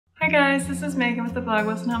Hi guys, this is Megan with the blog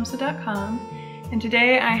WilsonHomestead.com, and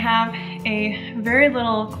today I have a very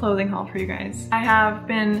little clothing haul for you guys. I have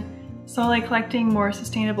been slowly collecting more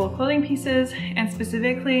sustainable clothing pieces, and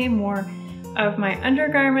specifically more of my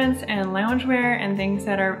undergarments and loungewear and things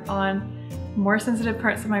that are on more sensitive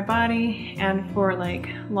parts of my body and for like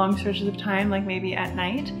long stretches of time, like maybe at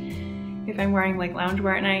night if I'm wearing like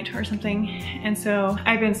loungewear at night or something. And so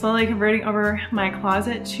I've been slowly converting over my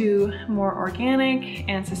closet to more organic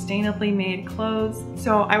and sustainably made clothes.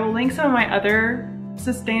 So I will link some of my other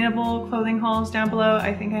sustainable clothing hauls down below.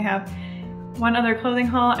 I think I have one other clothing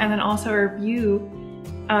haul and then also a review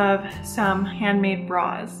of some handmade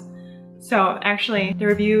bras. So actually the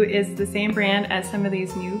review is the same brand as some of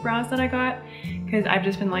these new bras that I got, because I've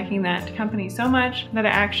just been liking that company so much that I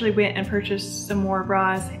actually went and purchased some more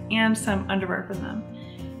bras and some underwear for them.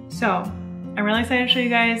 So I'm really excited to show you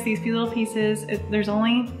guys these few little pieces. There's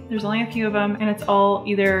only a few of them, and it's all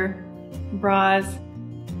either bras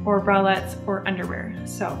or bralettes or underwear.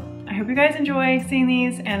 So I hope you guys enjoy seeing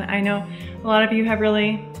these, and I know a lot of you have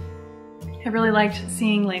really liked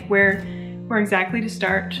seeing like where exactly to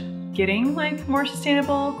start getting like more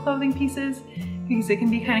sustainable clothing pieces, because it can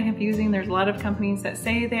be kind of confusing. There's a lot of companies that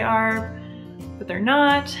say they are, but they're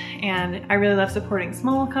not, and I really love supporting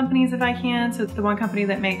small companies if I can. So the one company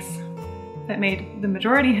that made the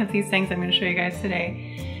majority of these things I'm going to show you guys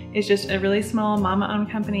today is just a really small mama-owned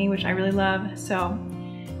company, which I really love. So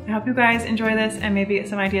I hope you guys enjoy this and maybe get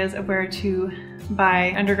some ideas of where to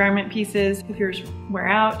buy undergarment pieces if yours wear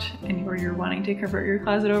out and or you're wanting to convert your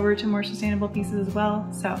closet over to more sustainable pieces as well.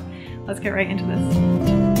 So let's get right into this.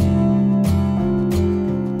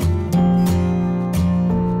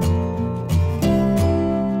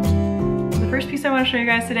 The first piece I want to show you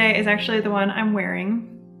guys today is actually the one I'm wearing.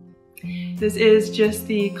 This is just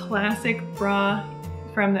the classic bra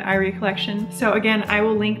from the Irie collection. So again, I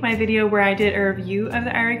will link my video where I did a review of the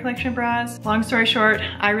Irie collection bras. Long story short,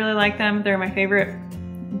 I really like them. They're my favorite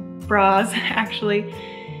bras actually.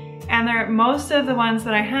 And most of the ones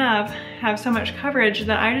that I have so much coverage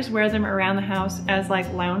that I just wear them around the house as like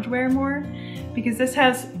loungewear more, because this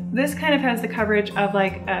kind of has the coverage of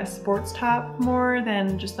like a sports top more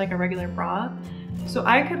than just like a regular bra. So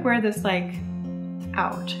I could wear this like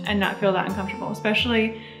out and not feel that uncomfortable,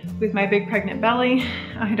 especially with my big pregnant belly.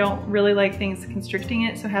 I don't really like things constricting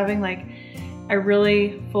it, so having like a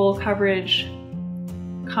really full coverage,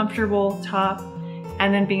 comfortable top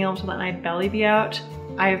and then being able to let my belly be out,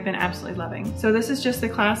 I have been absolutely loving. So this is just the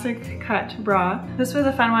classic cut bra. This was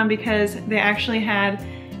a fun one because they actually had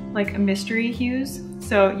like mystery hues,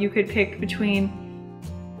 so you could pick between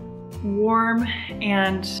warm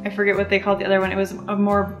and I forget what they called the other one. It was a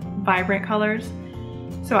more vibrant colors.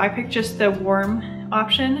 So I picked just the warm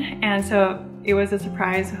option, and so it was a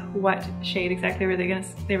surprise what shade exactly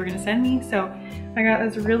they were gonna send me. So I got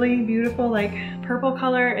this really beautiful like purple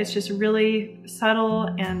color. It's just really subtle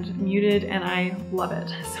and muted, and I love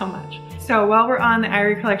it so much. So while we're on the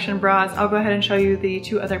Irie collection bras, I'll go ahead and show you the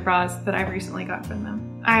two other bras that I've recently got from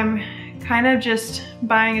them. I'm kind of just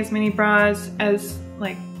buying as many bras as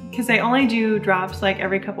like, because they only do drops like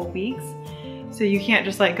every couple weeks. So you can't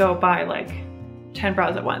just like go buy like 10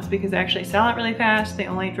 bras at once, because they actually sell out really fast. They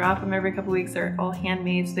only drop them every couple weeks. They're all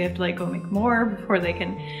handmade, so they have to like go make more before they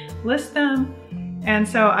can list them. And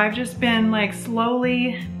so I've just been like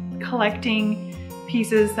slowly collecting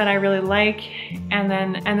pieces that I really like, and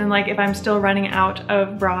then like if I'm still running out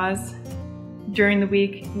of bras during the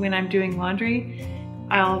week when I'm doing laundry,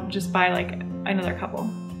 I'll just buy like another couple.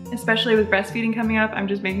 Especially with breastfeeding coming up, I'm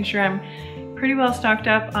just making sure I'm pretty well stocked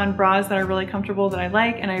up on bras that are really comfortable that I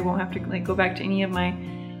like, and I won't have to like go back to any of my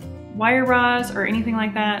wire bras or anything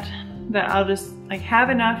like that, that I'll just like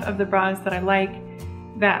have enough of the bras that I like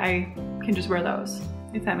that I can just wear those,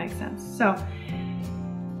 if that makes sense. So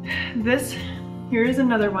here is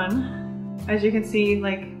another one. As you can see,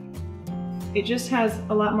 like it just has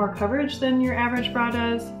a lot more coverage than your average bra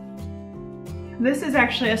does. This is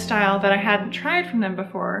actually a style that I hadn't tried from them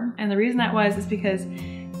before, and the reason that is because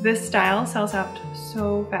this style sells out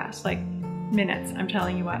so fast, like minutes, I'm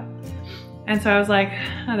telling you what. And so I was like,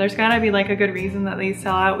 oh, there's gotta be like a good reason that these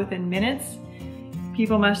sell out within minutes.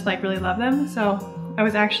 People must like really love them. So I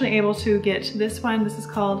was actually able to get this one. This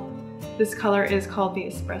color is called the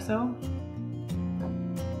Espresso.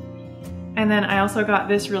 And then I also got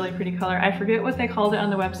this really pretty color. I forget what they called it on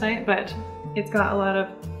the website, but it's got a lot of,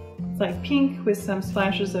 it's like pink with some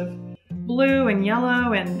splashes of blue and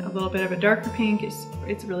yellow and a little bit of a darker pink.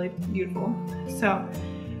 It's really beautiful. So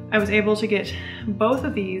I was able to get both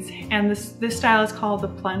of these, and this style is called the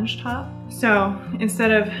plunge top. So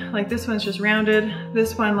instead of like this one's just rounded,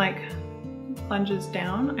 this one like plunges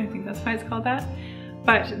down. I think that's why it's called that.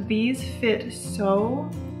 But these fit so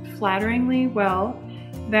flatteringly well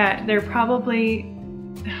that they're probably,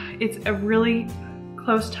 it's a really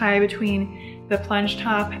close tie between the plunge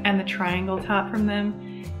top and the triangle top from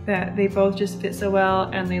them, that they both just fit so well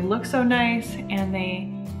and they look so nice and they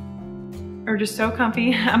are just so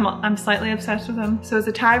comfy. I'm slightly obsessed with them. So it's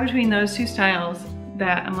a tie between those two styles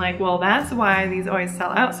that I'm like, well, that's why these always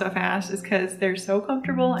sell out so fast, is because they're so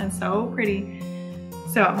comfortable and so pretty.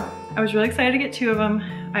 So I was really excited to get 2 of them.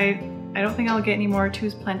 I don't think I'll get any more,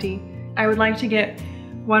 2's plenty. I would like to get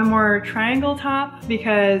one more triangle top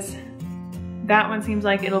because that one seems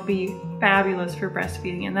like it'll be fabulous for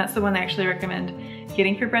breastfeeding, and that's the one I actually recommend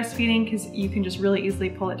getting for breastfeeding because you can just really easily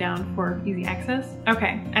pull it down for easy access.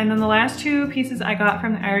 Okay, and then the last 2 pieces I got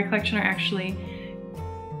from the Irie collection are actually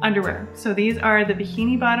underwear. So these are the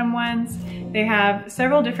bikini bottom ones. They have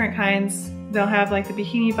several different kinds. They'll have like the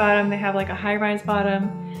bikini bottom, they have like a high-rise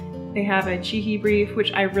bottom, they have a cheeky brief,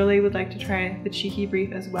 which I really would like to try the cheeky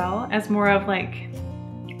brief as well, as more of like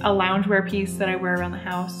a loungewear piece that I wear around the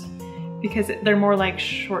house, because they're more like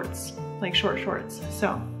shorts, like short shorts.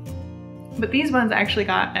 So, but these ones I actually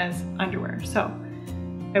got as underwear, so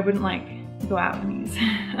I wouldn't like go out in these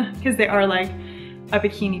because they are like a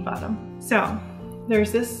bikini bottom. So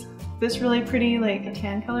there's this really pretty like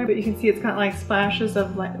tan color, but you can see it's got like splashes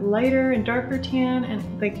of like lighter and darker tan,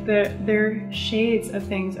 and like their shades of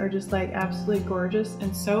things are just like absolutely gorgeous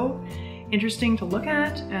and so interesting to look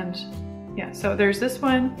at. And yeah, so there's this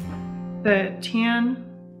one, the tan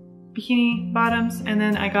bikini bottoms, and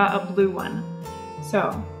then I got a blue one.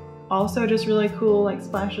 So also just really cool, like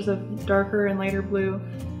splashes of darker and lighter blue.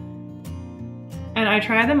 And I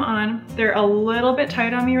tried them on. They're a little bit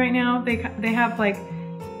tight on me right now. They have like,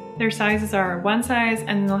 their sizes are one size and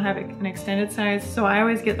then they'll have an extended size. So I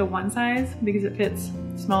always get the one size because it fits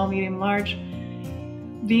small, medium, large.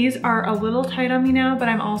 These are a little tight on me now, but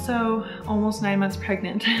I'm also almost 9 months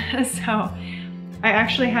pregnant. So I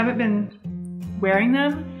actually haven't been wearing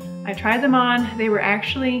them. I tried them on. They were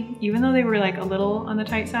actually, even though they were like a little on the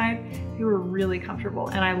tight side, they were really comfortable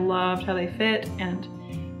and I loved how they fit and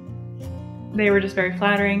they were just very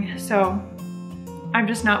flattering. So I'm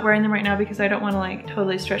just not wearing them right now because I don't want to like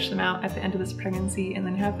totally stretch them out at the end of this pregnancy and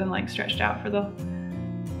then have them like stretched out for the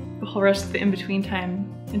whole rest of the in-between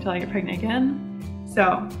time until I get pregnant again.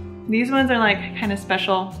 So these ones are like kind of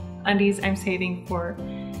special undies I'm saving for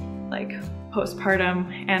like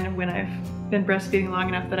postpartum and when I've been breastfeeding long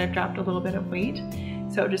enough that I've dropped a little bit of weight.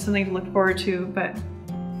 So just something to look forward to, but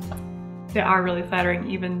they are really flattering.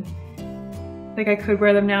 Even like I could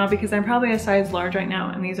wear them now because I'm probably a size large right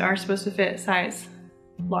now and these are supposed to fit size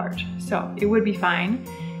large. So it would be fine.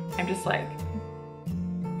 I'm just like,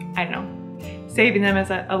 I don't know, saving them as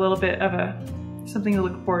a little bit of something to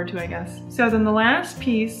look forward to, I guess. So then the last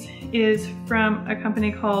piece is from a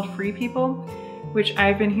company called Free People, which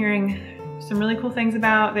I've been hearing some really cool things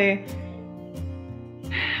about.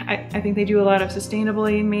 I think they do a lot of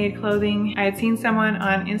sustainably made clothing. I had seen someone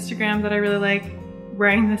on Instagram that I really like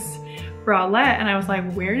wearing this bralette and I was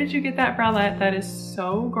like, where did you get that bralette? That is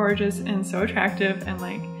so gorgeous and so attractive, and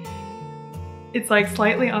like it's like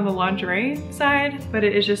slightly on the lingerie side, but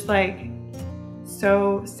it is just like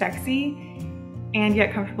so sexy and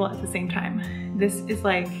yet comfortable at the same time. This is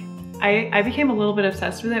like, I became a little bit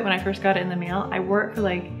obsessed with it when I first got it in the mail. I wore it for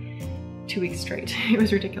like 2 weeks straight. It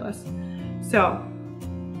was ridiculous. So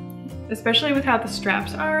especially with how the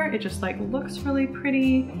straps are, it just like looks really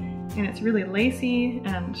pretty and it's really lacy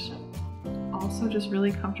and also just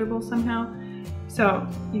really comfortable somehow. So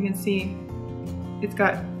you can see it's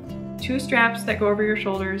got 2 straps that go over your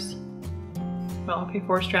shoulders. Well, okay,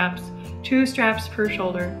 4 straps, 2 straps per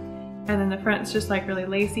shoulder. And then the front is just like really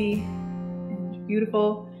lacy and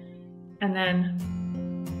beautiful. And then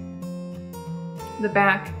the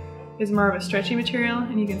back is more of a stretchy material,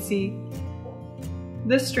 and you can see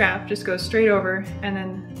this strap just goes straight over, and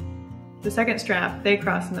then the second strap, they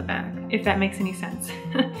cross in the back, if that makes any sense.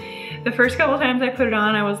 The first couple times I put it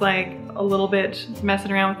on, I was like a little bit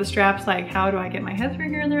messing around with the straps, like how do I get my head through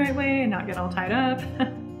here in the right way and not get all tied up?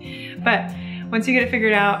 But once you get it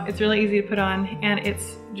figured out, it's really easy to put on, and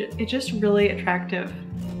it's just really attractive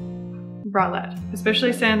bralette,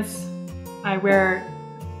 especially since I wear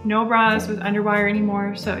no bras with underwire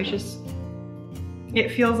anymore, so it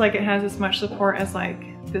feels like it has as much support as like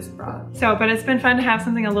this bra. So, but it's been fun to have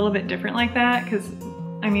something a little bit different like that, because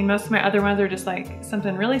I mean, most of my other ones are just like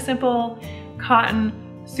something really simple, cotton,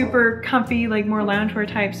 super comfy, like more loungewear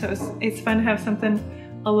type. So it's fun to have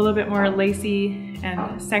something a little bit more lacy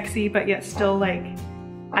and sexy, but yet still like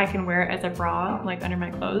I can wear it as a bra, like under my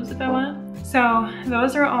clothes if I want. So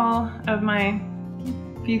those are all of my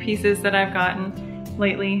few pieces that I've gotten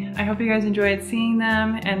lately. I hope you guys enjoyed seeing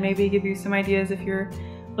them and maybe give you some ideas if you're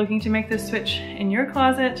looking to make this switch in your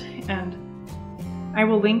closet. And I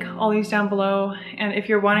will link all these down below. And if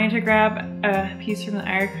you're wanting to grab a piece from the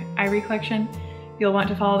Irie collection, you'll want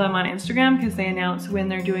to follow them on Instagram because they announce when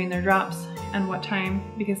they're doing their drops and what time,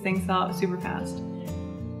 because things sell out super fast.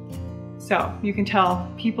 So you can tell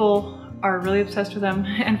people are really obsessed with them,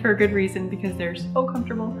 and for a good reason, because they're so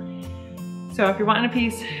comfortable. So if you're wanting a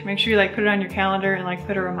piece, make sure you like put it on your calendar and like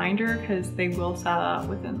put a reminder, because they will sell out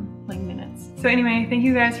within like minutes. So anyway, thank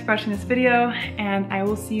you guys for watching this video, and I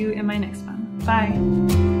will see you in my next one.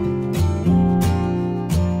 Bye.